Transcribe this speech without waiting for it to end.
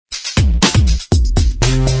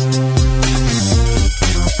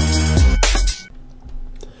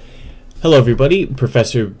Hello everybody,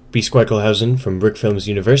 Professor B. Squarkelhausen from Brick Films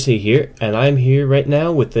University here, and I'm here right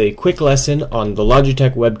now with a quick lesson on the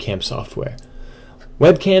Logitech Webcam software.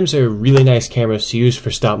 Webcams are really nice cameras to use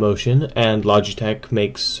for stop motion, and Logitech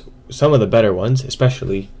makes some of the better ones,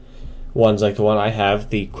 especially ones like the one I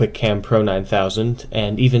have, the QuickCam Pro 9000,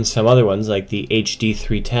 and even some other ones like the HD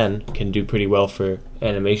 310 can do pretty well for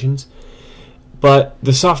animations. But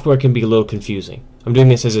the software can be a little confusing. I'm doing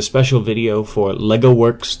this as a special video for LEGO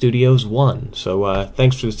Works Studios 1, so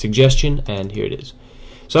thanks for the suggestion, and here it is.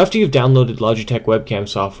 So after you've downloaded Logitech webcam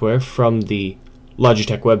software from the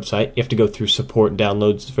Logitech website, you have to go through support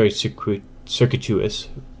downloads. It's very circuitous,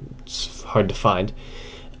 it's hard to find.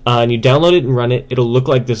 And you download it and run it. It'll look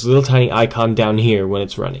like this little tiny icon down here when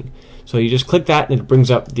it's running. So you just click that and it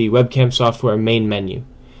brings up the webcam software main menu.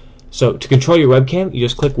 So to control your webcam, you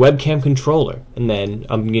just click Webcam Controller, and then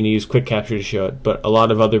I'm going to use Quick Capture to show it, but a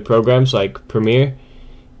lot of other programs like Premiere,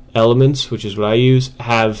 Elements, which is what I use,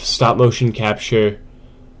 have stop motion capture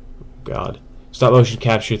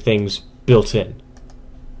things built in.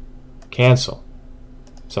 Cancel.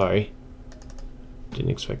 Sorry.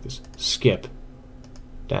 Didn't expect this. Skip.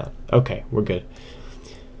 Down. Okay, we're good.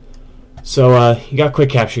 So you got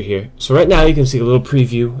Quick Capture here. So right now you can see a little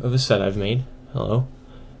preview of a set I've made. Hello.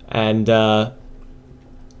 And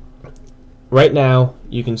right now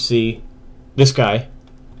you can see this guy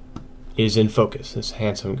is in focus, this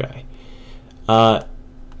handsome guy. I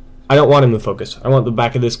don't want him in focus. I want the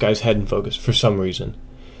back of this guy's head in focus for some reason.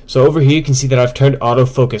 So over here you can see that I've turned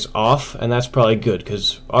autofocus off, and that's probably good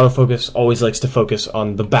because autofocus always likes to focus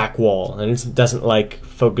on the back wall, and it doesn't like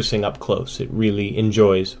focusing up close. It really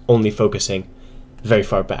enjoys only focusing very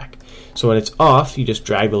far back. So when it's off, you just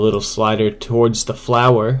drag the little slider towards the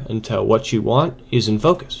flower until what you want is in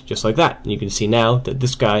focus, just like that. And you can see now that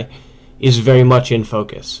this guy is very much in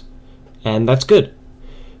focus, and that's good.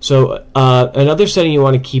 So another setting you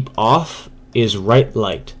want to keep off is right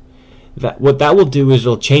light. What that will do is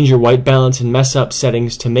it'll change your white balance and mess up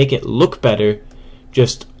settings to make it look better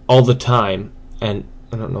just all the time. And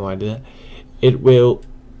I don't know why I did that. It will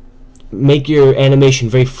make your animation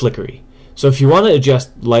very flickery. So if you want to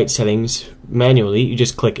adjust light settings manually, you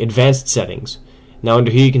just click Advanced Settings. Now under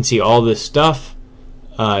here you can see all this stuff.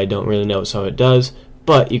 I don't really know what some of it does,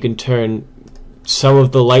 but you can turn some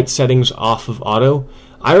of the light settings off of auto.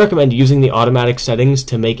 I recommend using the automatic settings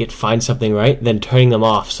to make it find something right, then turning them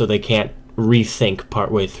off so they can't rethink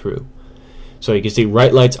partway through. So you can see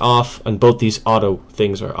right light's off and both these auto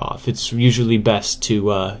things are off. It's usually best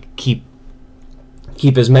to keep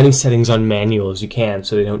as many settings on manual as you can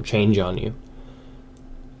so they don't change on you.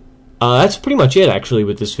 That's pretty much it actually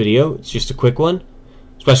with this video. It's just a quick one.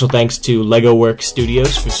 Special thanks to LEGO Works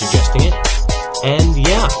Studios for suggesting it. And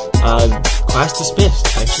yeah, class dismissed.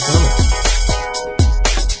 Thanks for coming.